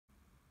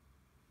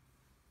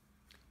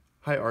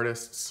Hi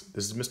artists,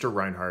 this is Mr.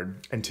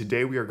 Reinhard, and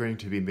today we are going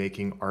to be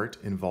making art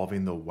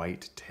involving the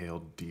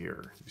white-tailed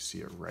deer. You see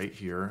it right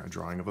here, a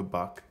drawing of a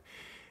buck.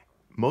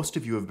 Most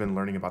of you have been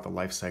learning about the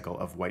life cycle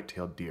of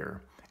white-tailed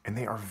deer, and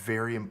they are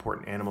very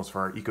important animals for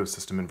our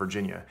ecosystem in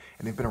Virginia,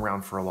 and they've been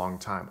around for a long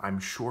time. I'm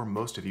sure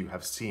most of you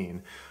have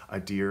seen a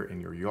deer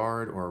in your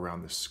yard or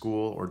around the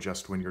school or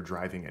just when you're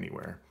driving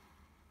anywhere.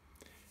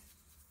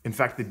 In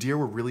fact, the deer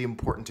were really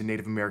important to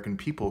Native American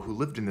people who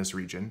lived in this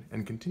region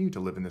and continue to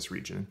live in this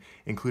region,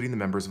 including the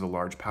members of the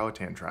large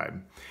Powhatan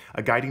tribe.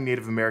 A guiding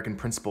Native American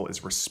principle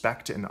is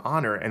respect and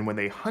honor, and when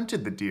they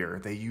hunted the deer,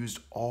 they used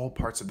all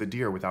parts of the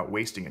deer without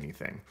wasting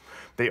anything.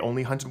 They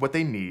only hunted what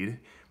they need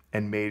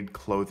and made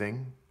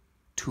clothing,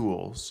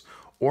 tools,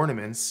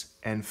 ornaments,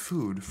 and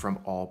food from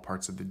all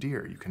parts of the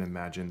deer. You can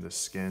imagine the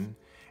skin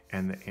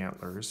and the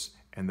antlers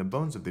and the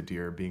bones of the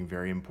deer being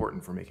very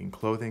important for making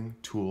clothing,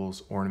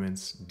 tools,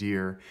 ornaments,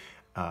 deer,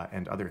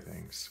 and other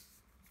things.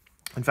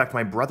 In fact,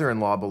 my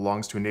brother-in-law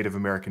belongs to a Native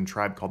American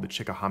tribe called the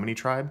Chickahominy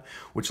tribe,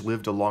 which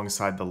lived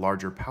alongside the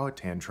larger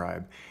Powhatan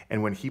tribe,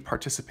 and when he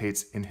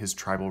participates in his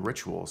tribal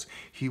rituals,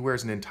 he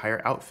wears an entire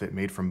outfit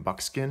made from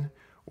buckskin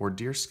or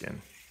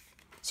deerskin.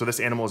 So this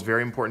animal is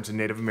very important to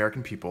Native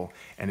American people,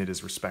 and it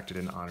is respected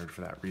and honored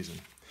for that reason.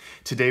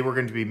 Today we're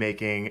going to be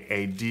making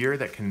a deer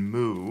that can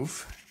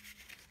move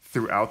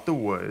throughout the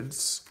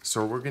woods.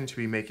 So we're going to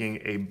be making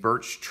a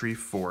birch tree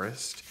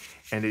forest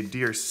and a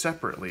deer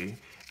separately,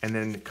 and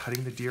then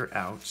cutting the deer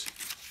out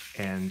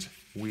and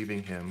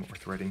weaving him or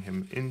threading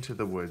him into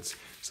the woods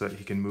so that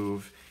he can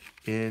move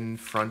in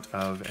front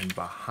of and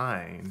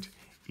behind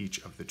each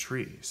of the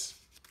trees.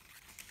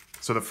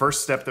 So the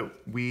first step that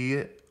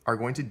we are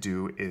going to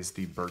do is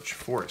the birch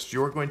forest.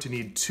 You're going to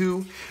need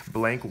 2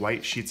 blank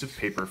white sheets of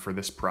paper for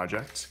this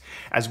project,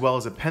 as well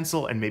as a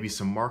pencil and maybe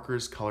some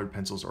markers, colored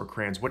pencils, or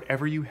crayons.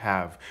 Whatever you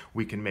have,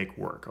 we can make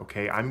work,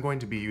 okay? I'm going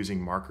to be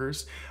using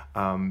markers,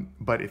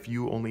 but if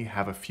you only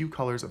have a few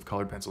colors of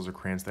colored pencils or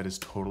crayons, that is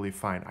totally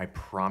fine. I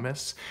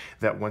promise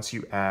that once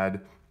you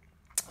add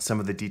some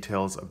of the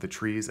details of the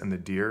trees and the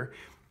deer,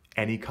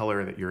 any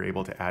color that you're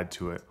able to add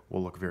to it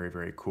will look very,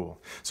 very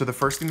cool. So the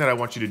first thing that I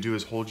want you to do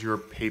is hold your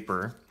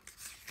paper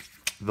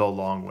the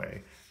long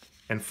way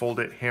and fold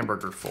it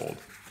hamburger fold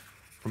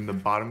from the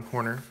bottom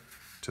corner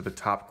to the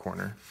top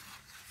corner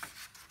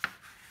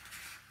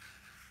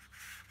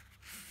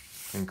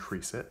and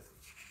crease it.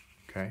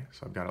 Okay,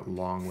 so I've got it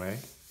long way.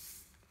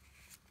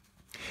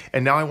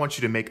 And now I want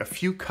you to make a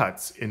few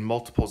cuts in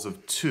multiples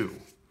of 2.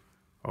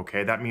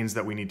 Okay, that means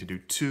that we need to do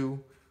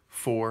 2,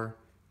 4,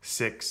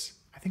 6,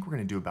 I think we're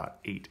gonna do about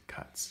 8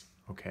 cuts.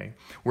 Okay,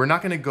 we're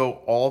not going to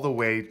go all the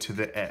way to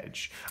the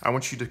edge. I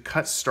want you to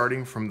cut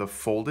starting from the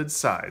folded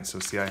side. So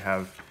see, I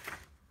have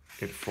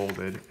it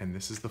folded, and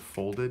this is the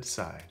folded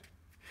side.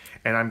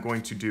 And I'm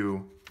going to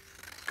do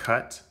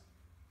cut,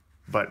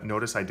 but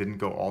notice I didn't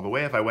go all the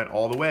way. If I went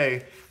all the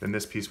way, then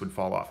this piece would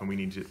fall off, and we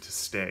need it to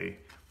stay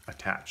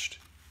attached.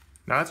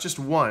 Now that's just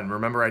 1.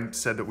 Remember I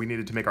said that we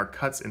needed to make our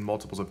cuts in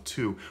multiples of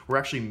 2. We're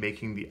actually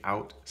making the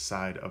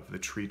outside of the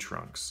tree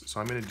trunks. So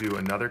I'm going to do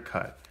another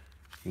cut.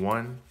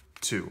 1,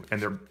 2,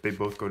 and they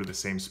both go to the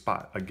same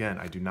spot. Again,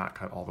 I do not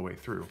cut all the way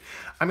through.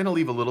 I'm gonna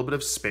leave a little bit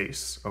of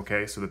space,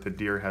 okay, so that the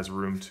deer has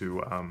room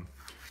to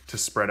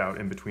spread out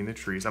in between the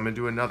trees. I'm gonna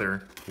do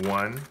another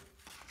 1,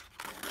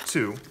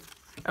 2, and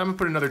I'm gonna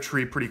put another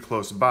tree pretty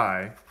close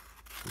by.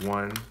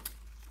 1,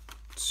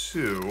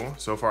 2,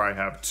 so far I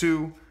have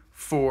 2,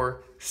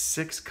 4,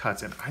 6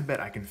 cuts, and I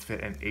bet I can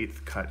fit an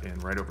 8th cut in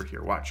right over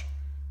here, watch.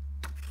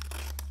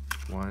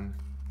 1,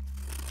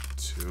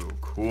 2,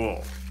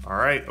 cool. All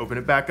right, open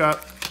it back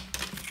up.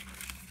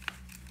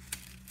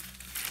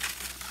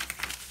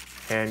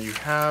 And you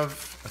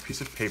have a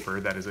piece of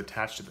paper that is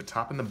attached at the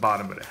top and the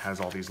bottom, but it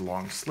has all these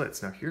long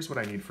slits. Now here's what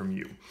I need from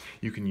you.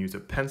 You can use a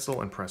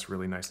pencil and press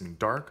really nice and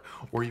dark,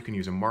 or you can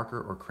use a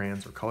marker or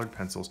crayons or colored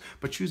pencils,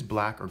 but choose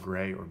black or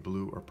gray or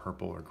blue or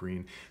purple or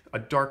green, a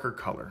darker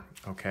color,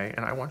 okay?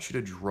 And I want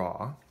you to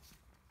draw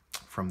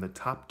from the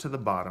top to the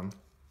bottom,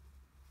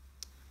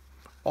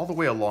 all the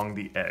way along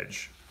the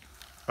edge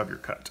of your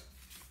cut,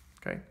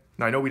 okay?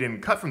 Now I know we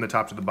didn't cut from the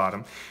top to the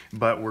bottom,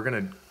 but we're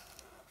gonna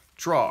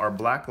draw our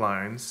black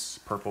lines,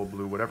 purple,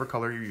 blue, whatever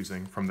color you're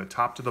using, from the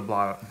top to the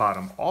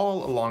bottom,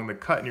 all along the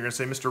cut. And you're gonna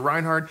say, Mr.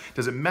 Reinhard,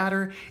 does it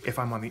matter if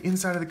I'm on the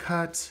inside of the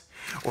cut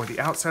or the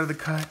outside of the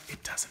cut?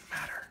 It doesn't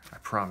matter, I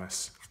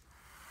promise.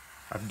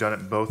 I've done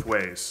it both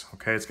ways,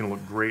 okay? It's gonna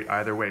look great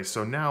either way.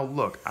 So now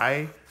look,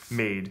 I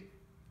made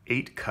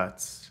 8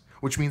 cuts,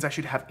 which means I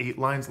should have 8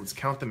 lines. Let's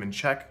count them and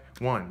check.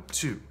 1,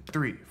 2,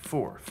 3,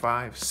 4,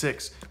 5,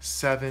 6,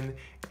 7,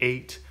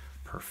 8,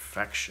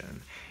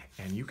 perfection.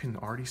 And you can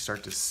already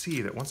start to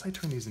see that once I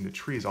turn these into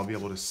trees, I'll be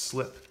able to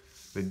slip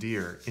the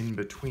deer in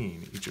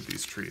between each of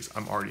these trees.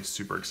 I'm already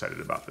super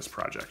excited about this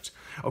project.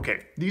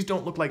 Okay, these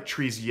don't look like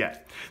trees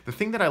yet. The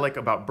thing that I like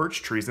about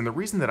birch trees, and the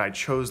reason that I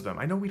chose them,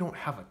 I know we don't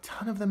have a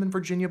ton of them in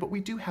Virginia, but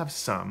we do have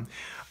some,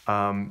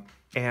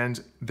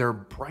 and they're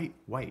bright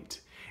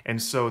white.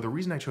 And so the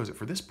reason I chose it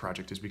for this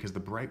project is because the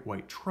bright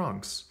white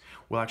trunks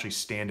will actually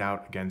stand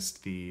out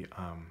against the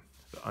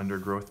the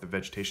undergrowth, the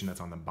vegetation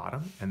that's on the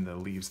bottom, and the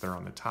leaves that are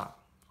on the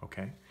top,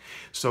 okay?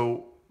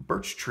 So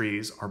birch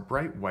trees are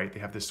bright white. They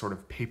have this sort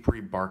of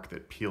papery bark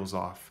that peels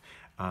off.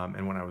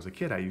 And when I was a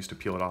kid, I used to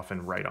peel it off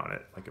and write on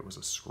it like it was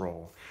a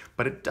scroll.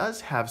 But it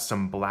does have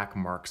some black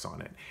marks on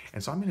it.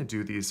 And so I'm gonna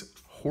do these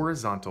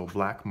horizontal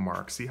black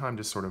marks. See how I'm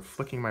just sort of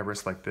flicking my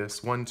wrist like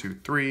this? 1, 2,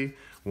 3,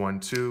 1,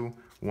 2,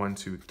 1,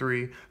 2,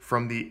 3,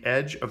 from the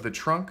edge of the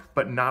trunk,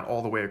 but not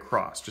all the way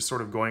across, just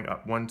sort of going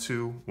up. 1,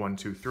 2, 1,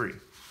 2, 3.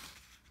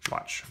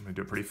 Watch, I'm gonna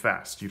do it pretty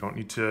fast. You don't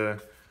need to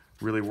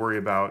really worry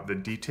about the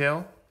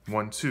detail.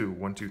 1, 2,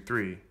 1, 2,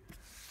 3.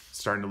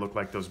 Starting to look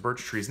like those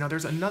birch trees. Now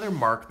there's another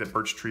mark that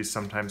birch trees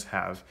sometimes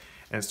have,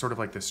 and it's sort of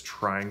like this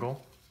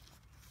triangle.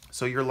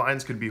 So your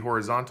lines could be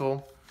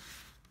horizontal.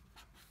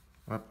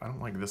 I don't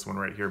like this one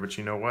right here, but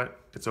you know what?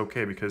 It's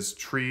okay because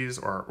trees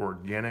are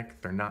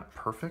organic, they're not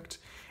perfect,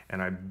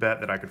 and I bet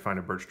that I could find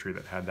a birch tree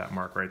that had that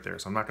mark right there,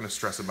 so I'm not gonna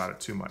stress about it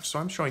too much. So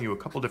I'm showing you a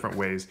couple different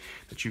ways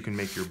that you can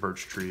make your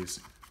birch trees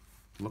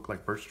look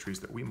like birch trees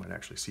that we might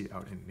actually see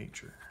out in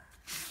nature.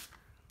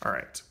 All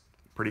right.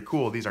 Pretty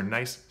cool. These are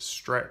nice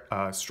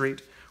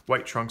straight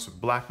white trunks with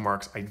black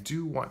marks. I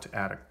do want to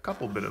add a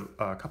couple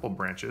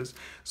branches,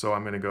 so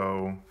I'm going to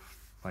go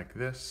like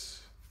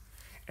this.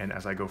 And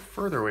as I go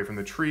further away from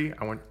the tree,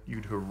 I want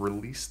you to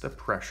release the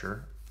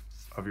pressure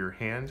of your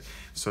hand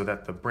so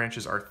that the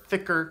branches are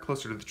thicker,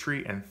 closer to the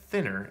tree, and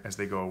thinner as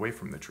they go away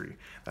from the tree.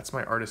 That's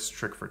my artist's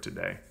trick for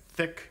today.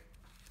 Thick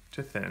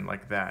to thin,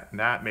 like that. And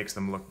that makes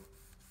them look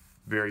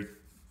very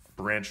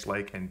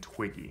branch-like and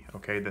twiggy,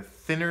 okay? The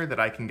thinner that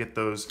I can get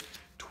those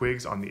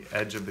twigs on the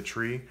edge of the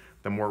tree,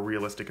 the more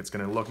realistic it's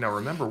gonna look. Now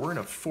remember, we're in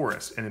a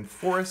forest, and in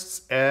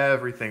forests,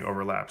 everything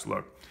overlaps.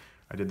 Look,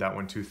 I did that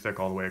one too thick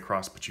all the way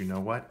across, but you know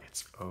what?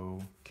 It's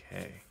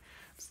okay.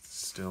 It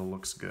still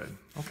looks good.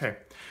 Okay,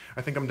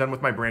 I think I'm done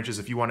with my branches.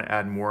 If you wanna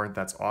add more,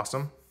 that's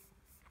awesome.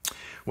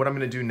 What I'm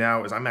gonna do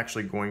now is I'm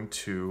actually going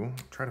to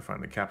try to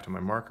find the cap to my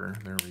marker.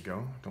 There we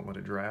go. Don't let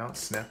it dry out.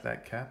 Snap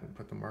that cap and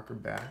put the marker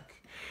back.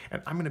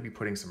 And I'm gonna be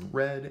putting some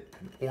red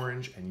and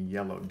orange and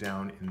yellow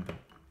down in the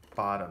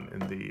bottom, in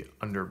the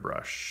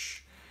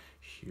underbrush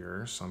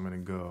here. So I'm gonna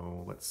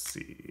go, let's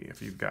see,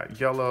 if you've got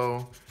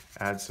yellow,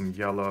 add some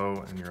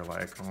yellow, and you're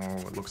like, oh,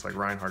 it looks like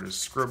Reinhard is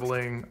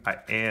scribbling. I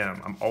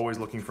am. I'm always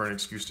looking for an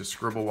excuse to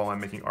scribble while I'm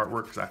making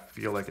artwork because I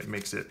feel like it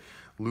makes it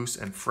loose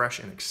and fresh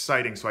and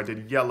exciting. So I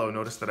did yellow.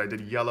 Notice that I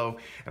did yellow,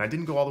 and I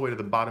didn't go all the way to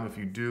the bottom. If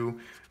you do,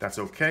 that's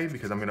okay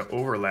because I'm gonna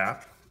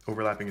overlap.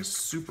 Overlapping is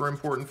super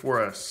important for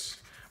us.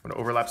 I'm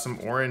gonna overlap some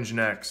orange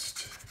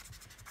next.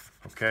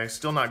 Okay,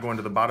 still not going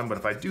to the bottom, but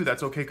if I do,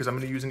 that's okay because I'm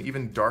gonna use an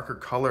even darker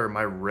color,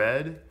 my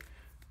red,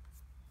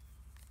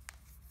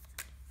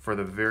 for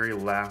the very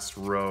last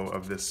row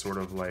of this sort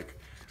of like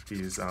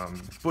these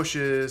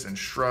bushes and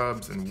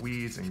shrubs and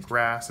weeds and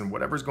grass and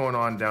whatever's going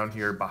on down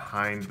here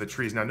behind the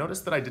trees. Now notice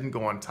that I didn't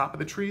go on top of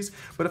the trees,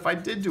 but if I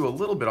did do a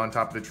little bit on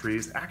top of the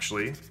trees,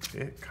 actually,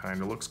 it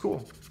kind of looks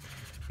cool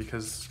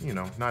because, you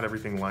know, not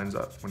everything lines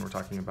up when we're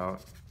talking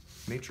about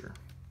nature.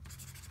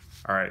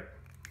 All right,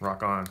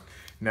 rock on.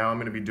 Now I'm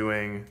gonna be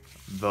doing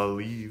the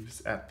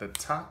leaves at the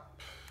top.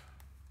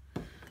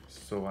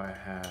 So I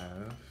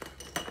have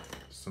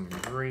some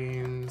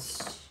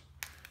greens.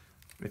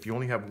 If you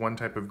only have one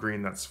type of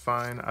green, that's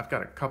fine. I've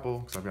got a couple,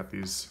 because I've got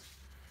these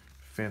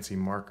fancy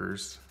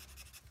markers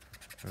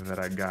that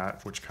I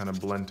got, which kind of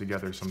blend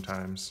together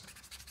sometimes,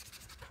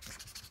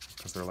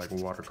 because they're like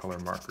watercolor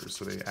markers,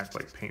 so they act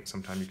like paint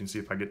sometimes. You can see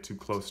if I get too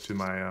close to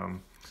my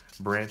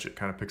branch, it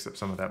kind of picks up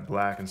some of that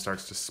black and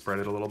starts to spread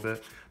it a little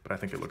bit, but I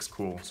think it looks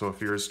cool. So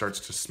if yours starts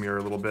to smear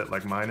a little bit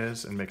like mine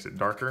is and makes it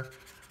darker,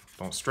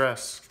 don't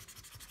stress.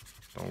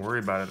 Don't worry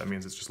about it. That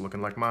means it's just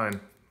looking like mine.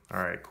 All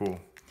right, cool.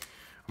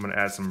 I'm gonna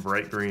add some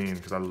bright green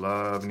because I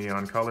love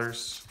neon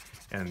colors.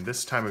 And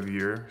this time of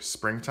year,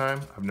 springtime,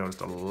 I've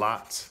noticed a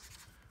lot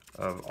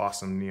of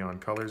awesome neon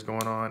colors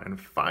going on. And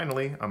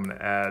finally, I'm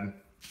gonna add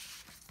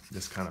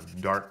this kind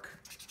of dark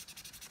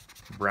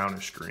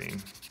brownish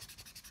green.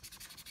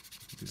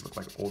 These look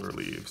like older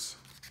leaves,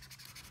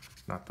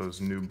 not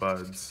those new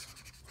buds,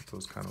 but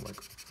those kind of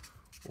like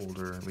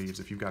older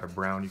leaves. If you've got a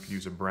brown, you could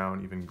use a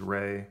brown, even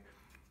gray.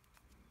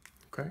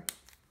 Okay.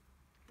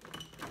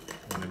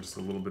 And then just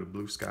a little bit of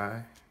blue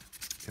sky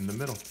in the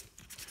middle.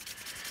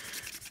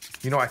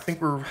 You know, I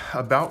think we're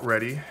about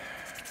ready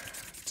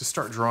to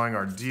start drawing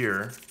our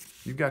deer.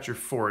 You've got your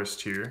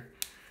forest here.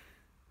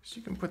 So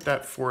you can put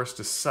that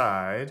forest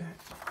aside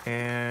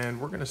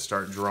and we're gonna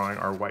start drawing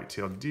our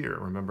white-tailed deer.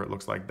 Remember, it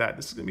looks like that.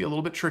 This is gonna be a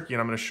little bit tricky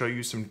and I'm gonna show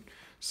you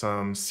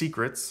some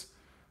secrets,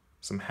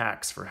 some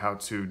hacks for how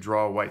to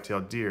draw a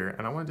white-tailed deer.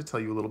 And I wanted to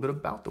tell you a little bit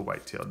about the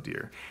white-tailed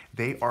deer.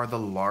 They are the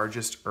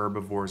largest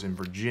herbivores in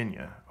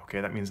Virginia. Okay,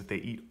 that means that they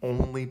eat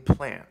only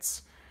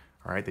plants.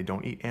 All right, they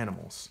don't eat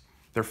animals.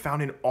 They're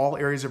found in all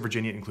areas of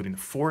Virginia, including the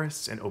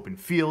forests and open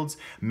fields,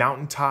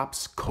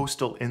 mountaintops,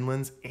 coastal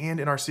inlands,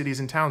 and in our cities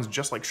and towns,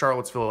 just like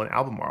Charlottesville and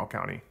Albemarle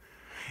County.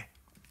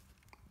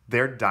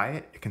 Their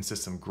diet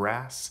consists of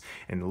grass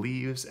and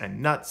leaves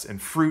and nuts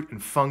and fruit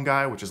and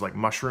fungi, which is like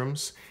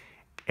mushrooms.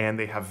 and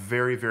they have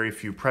very, very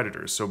few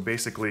predators. So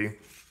basically,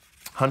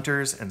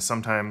 hunters and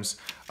sometimes,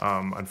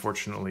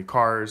 unfortunately,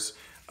 cars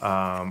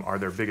are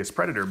their biggest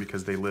predator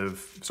because they live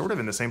sort of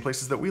in the same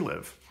places that we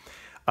live.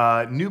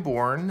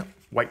 Newborn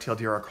white-tailed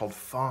deer are called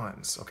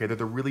fawns. Okay, they're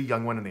the really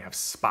young one and they have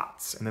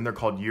spots. And then they're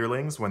called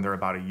yearlings when they're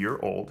about a year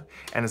old.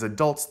 And as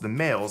adults, the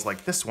males,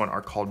 like this one,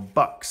 are called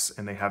bucks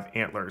and they have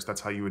antlers.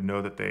 That's how you would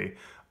know that they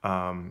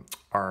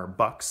are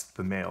bucks,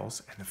 the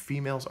males, and the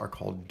females are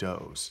called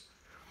does.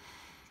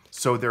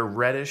 So they're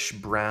reddish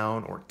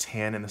brown or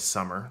tan in the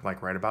summer,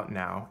 like right about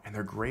now, and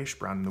they're grayish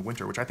brown in the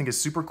winter, which I think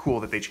is super cool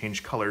that they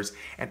change colors.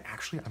 And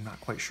actually, I'm not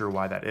quite sure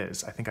why that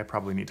is. I think I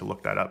probably need to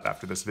look that up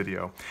after this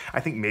video. I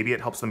think maybe it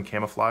helps them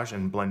camouflage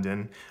and blend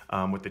in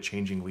with the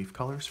changing leaf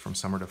colors from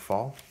summer to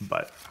fall,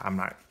 but I'm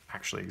not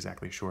actually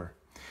exactly sure.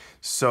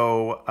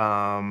 So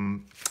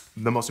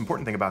the most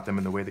important thing about them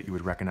and the way that you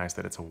would recognize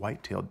that it's a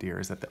white-tailed deer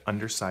is that the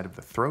underside of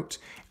the throat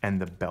and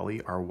the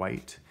belly are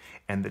white,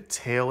 and the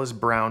tail is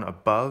brown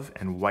above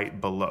and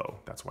white below.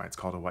 That's why it's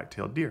called a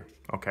white-tailed deer.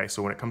 Okay,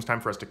 so when it comes time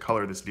for us to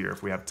color this deer,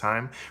 if we have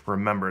time,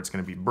 remember it's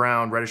gonna be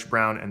brown, reddish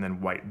brown, and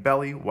then white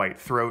belly, white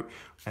throat,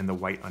 and the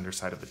white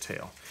underside of the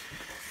tail.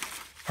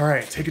 All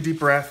right, take a deep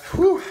breath,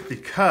 whew,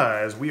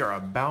 because we are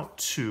about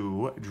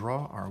to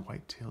draw our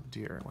white-tailed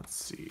deer. Let's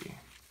see.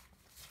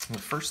 The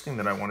first thing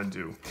that I want to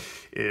do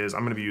is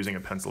I'm going to be using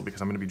a pencil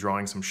because I'm going to be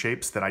drawing some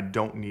shapes that I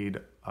don't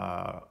need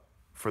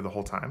for the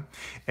whole time.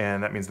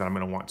 And that means that I'm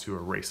going to want to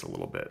erase a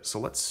little bit. So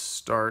let's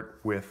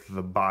start with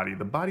the body.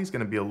 The body's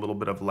going to be a little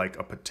bit of like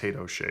a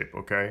potato shape,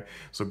 okay?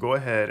 So go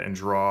ahead and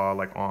draw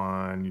like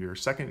on your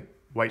second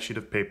white sheet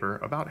of paper,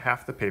 about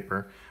half the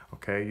paper,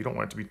 okay? You don't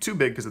want it to be too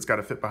big because it's got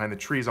to fit behind the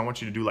trees. I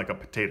want you to do like a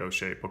potato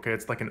shape, okay?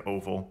 It's like an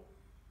oval.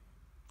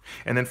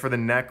 And then for the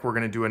neck, we're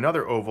going to do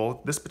another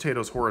oval. This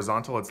potato is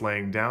horizontal, it's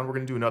laying down. We're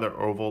going to do another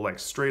oval like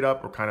straight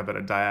up or kind of at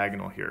a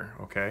diagonal here,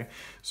 okay?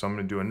 So I'm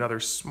going to do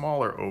another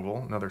smaller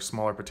oval, another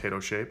smaller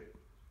potato shape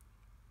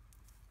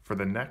for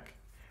the neck.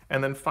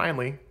 And then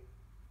finally,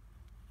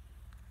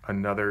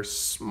 another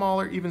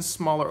smaller, even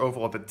smaller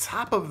oval at the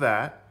top of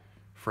that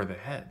for the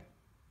head.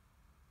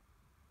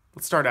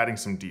 Let's start adding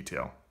some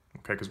detail,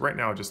 okay? Because right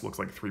now it just looks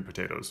like 3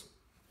 potatoes.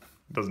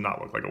 It does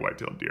not look like a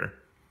white-tailed deer.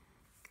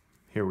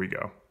 Here we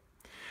go.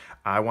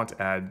 I want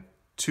to add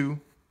 2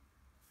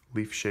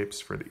 leaf shapes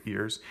for the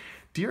ears.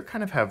 Deer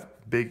kind of have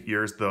big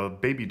ears. The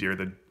baby deer,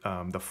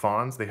 the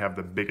fawns, they have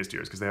the biggest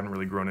ears because they haven't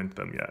really grown into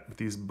them yet. But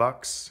these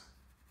bucks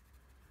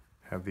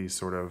have these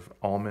sort of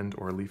almond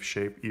or leaf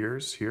shaped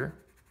ears here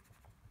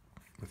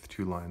with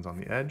 2 lines on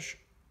the edge.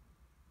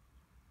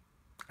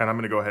 And I'm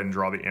going to go ahead and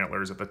draw the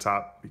antlers at the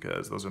top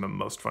because those are the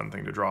most fun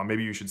thing to draw.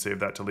 Maybe you should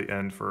save that till the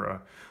end for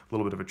a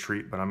little bit of a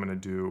treat, but I'm going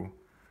to do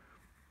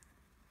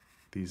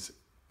these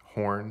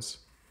horns.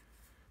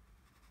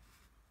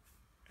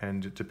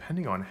 And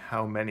depending on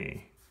how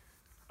many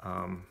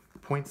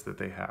points that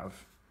they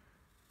have,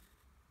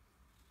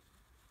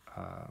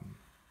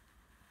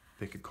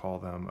 they could call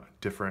them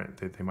different.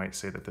 They might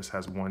say that this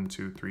has 1,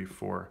 2, 3,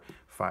 4,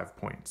 5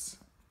 points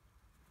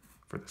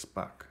for this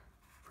buck,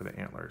 for the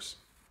antlers.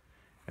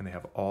 And they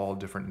have all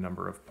different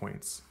number of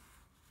points.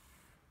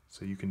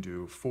 So you can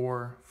do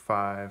 4,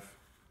 5,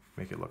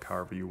 make it look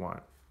however you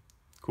want.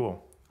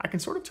 Cool. I can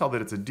sort of tell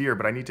that it's a deer,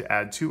 but I need to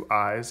add 2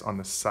 eyes on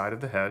the side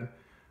of the head.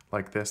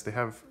 Like this. They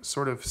have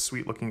sort of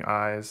sweet looking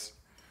eyes.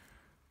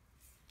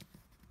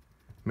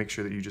 Make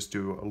sure that you just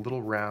do a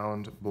little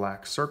round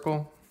black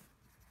circle.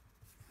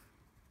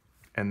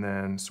 And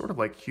then sort of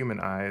like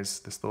human eyes,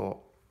 this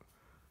little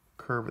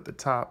curve at the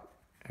top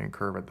and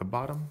curve at the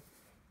bottom.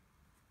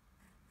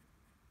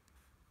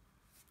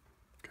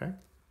 Okay.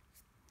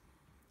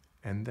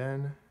 And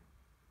then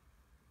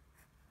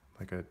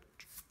like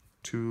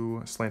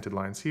 2 slanted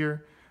lines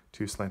here,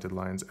 2 slanted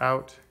lines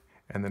out.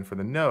 And then for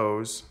the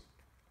nose,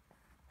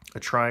 a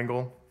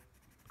triangle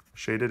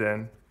shaded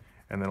in,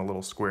 and then a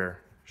little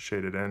square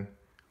shaded in,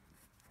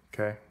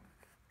 okay?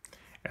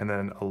 And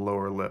then a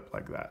lower lip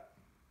like that.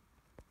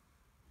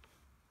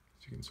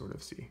 So you can sort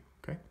of see,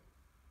 okay?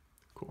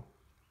 Cool.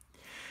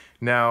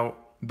 Now,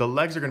 the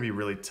legs are gonna be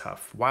really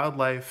tough.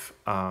 Wildlife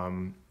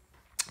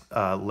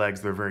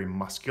legs, they're very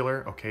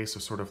muscular, okay? So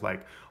sort of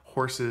like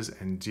horses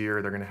and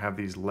deer, they're gonna have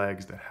these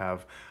legs that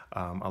have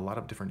a lot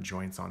of different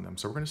joints on them.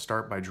 So we're gonna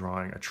start by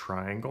drawing a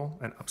triangle,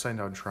 an upside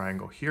down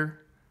triangle here,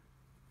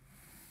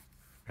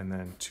 and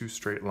then 2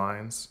 straight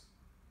lines,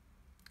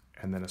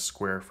 and then a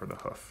square for the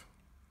hoof.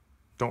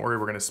 Don't worry,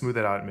 we're gonna smooth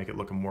it out and make it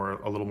look a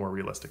little more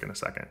realistic in a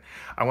second.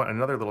 I want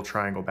another little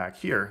triangle back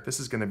here. This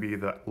is gonna be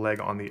the leg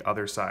on the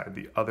other side,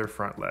 the other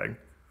front leg.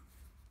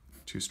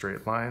 2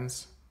 straight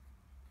lines,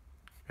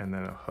 and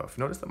then a hoof.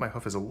 Notice that my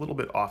hoof is a little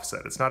bit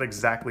offset. It's not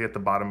exactly at the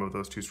bottom of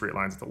those 2 straight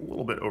lines, it's a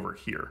little bit over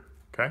here,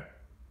 okay?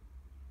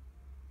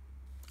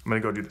 I'm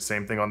gonna go do the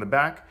same thing on the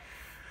back.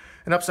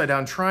 An upside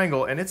down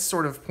triangle, and it's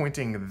sort of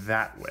pointing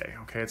that way,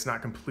 okay? It's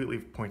not completely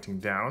pointing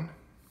down,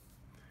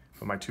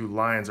 but my 2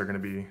 lines are gonna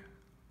be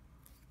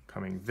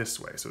coming this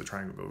way. So the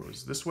triangle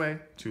goes this way,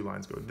 2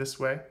 lines go this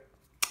way,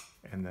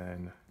 and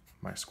then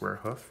my square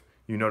hoof.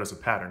 you notice a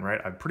pattern, right?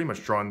 I've pretty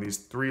much drawn these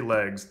 3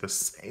 legs the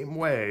same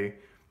way,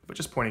 but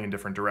just pointing in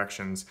different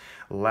directions.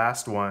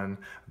 Last one,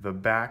 the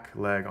back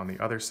leg on the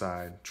other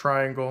side,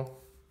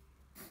 triangle,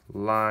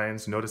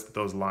 lines. Notice that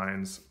those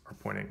lines are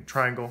pointing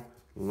triangle,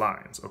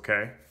 lines,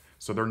 okay?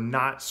 So they're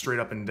not straight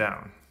up and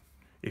down.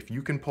 If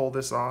you can pull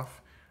this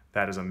off,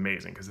 that is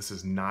amazing, because this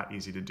is not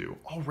easy to do.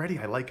 Already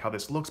I like how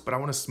this looks, but I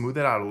want to smooth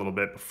it out a little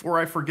bit. Before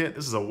I forget,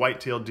 this is a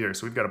white-tailed deer,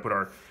 so we've got to put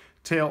our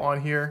tail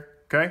on here,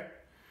 okay?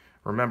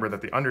 Remember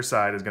that the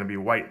underside is going to be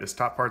white. This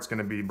top part's going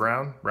to be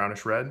brown,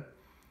 brownish red.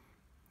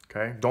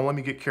 Okay, don't let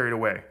me get carried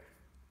away.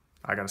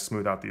 I gotta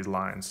smooth out these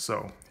lines.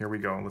 So here we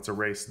go. Let's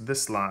erase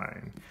this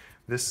line,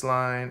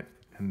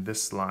 and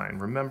this line.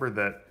 Remember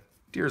that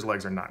deer's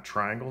legs are not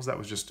triangles. That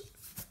was just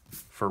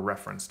for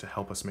reference to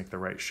help us make the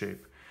right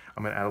shape.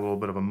 I'm gonna add a little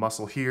bit of a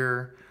muscle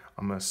here.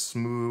 I'm gonna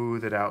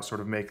smooth it out,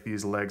 sort of make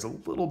these legs a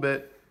little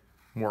bit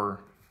more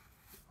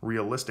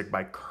realistic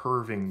by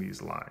curving these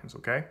lines,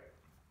 okay?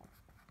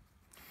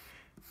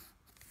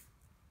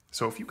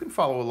 So if you can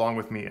follow along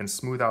with me and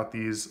smooth out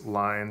these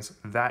lines,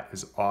 that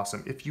is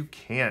awesome. If you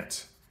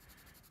can't,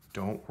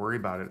 don't worry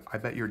about it. I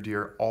bet your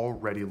deer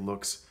already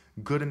looks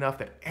good enough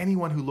that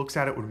anyone who looks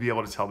at it would be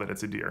able to tell that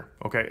it's a deer,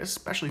 okay?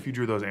 Especially if you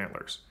drew those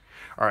antlers.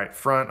 All right,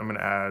 front, I'm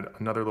gonna add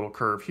another little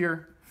curve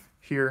here,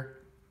 here,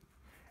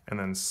 and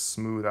then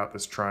smooth out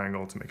this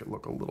triangle to make it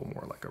look a little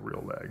more like a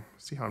real leg.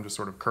 See how I'm just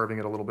sort of curving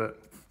it a little bit?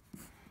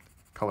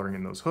 Coloring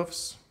in those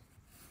hoofs.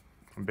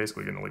 I'm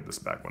basically gonna leave this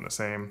back one the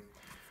same.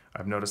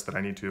 I've noticed that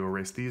I need to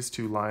erase these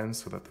 2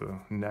 lines so that the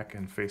neck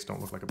and face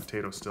don't look like a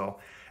potato still.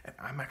 And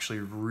I'm actually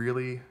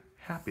really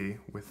happy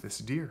with this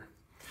deer.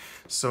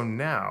 So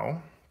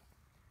now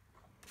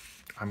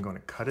I'm going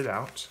to cut it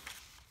out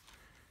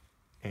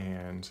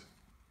and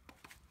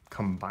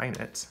combine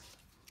it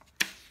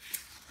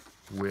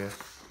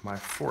with my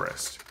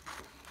forest.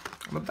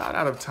 I'm about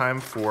out of time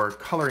for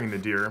coloring the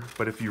deer,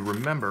 but if you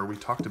remember, we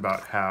talked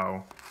about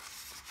how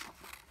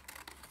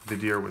the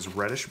deer was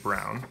reddish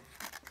brown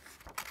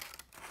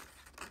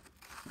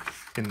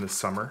in the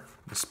summer,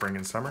 the spring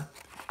and summer,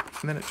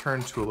 and then it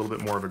turned to a little bit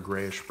more of a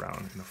grayish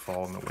brown in the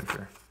fall and the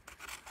winter.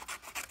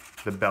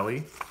 The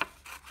belly,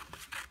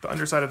 the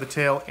underside of the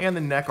tail, and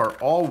the neck are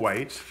all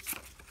white,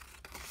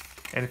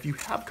 and if you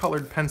have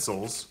colored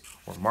pencils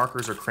or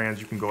markers or crayons,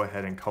 you can go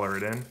ahead and color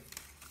it in,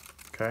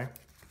 okay?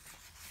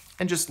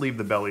 And just leave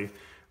the belly,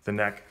 the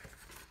neck,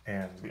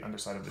 and the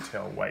underside of the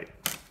tail white.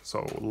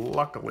 So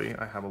luckily,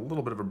 I have a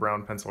little bit of a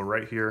brown pencil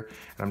right here,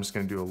 and I'm just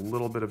gonna do a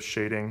little bit of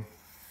shading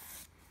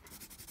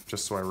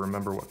just so I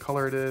remember what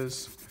color it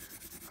is.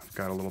 I've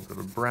got a little bit of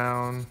a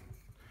brown.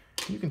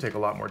 You can take a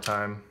lot more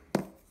time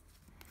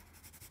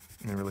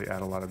and really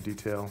add a lot of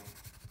detail.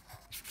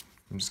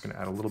 I'm just gonna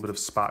add a little bit of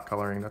spot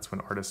coloring. That's when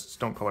artists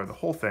don't color the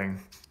whole thing,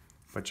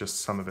 but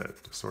just some of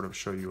it to sort of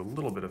show you a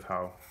little bit of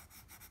how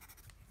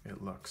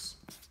it looks.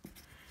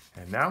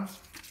 And now,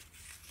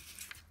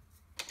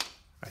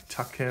 I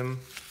tuck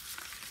him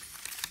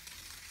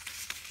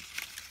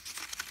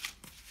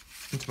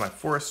into my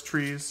forest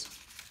trees,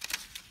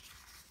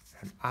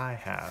 and I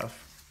have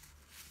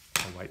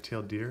a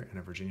white-tailed deer in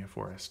a Virginia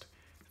forest.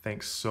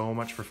 Thanks so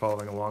much for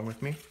following along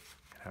with me,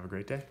 and have a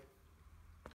great day.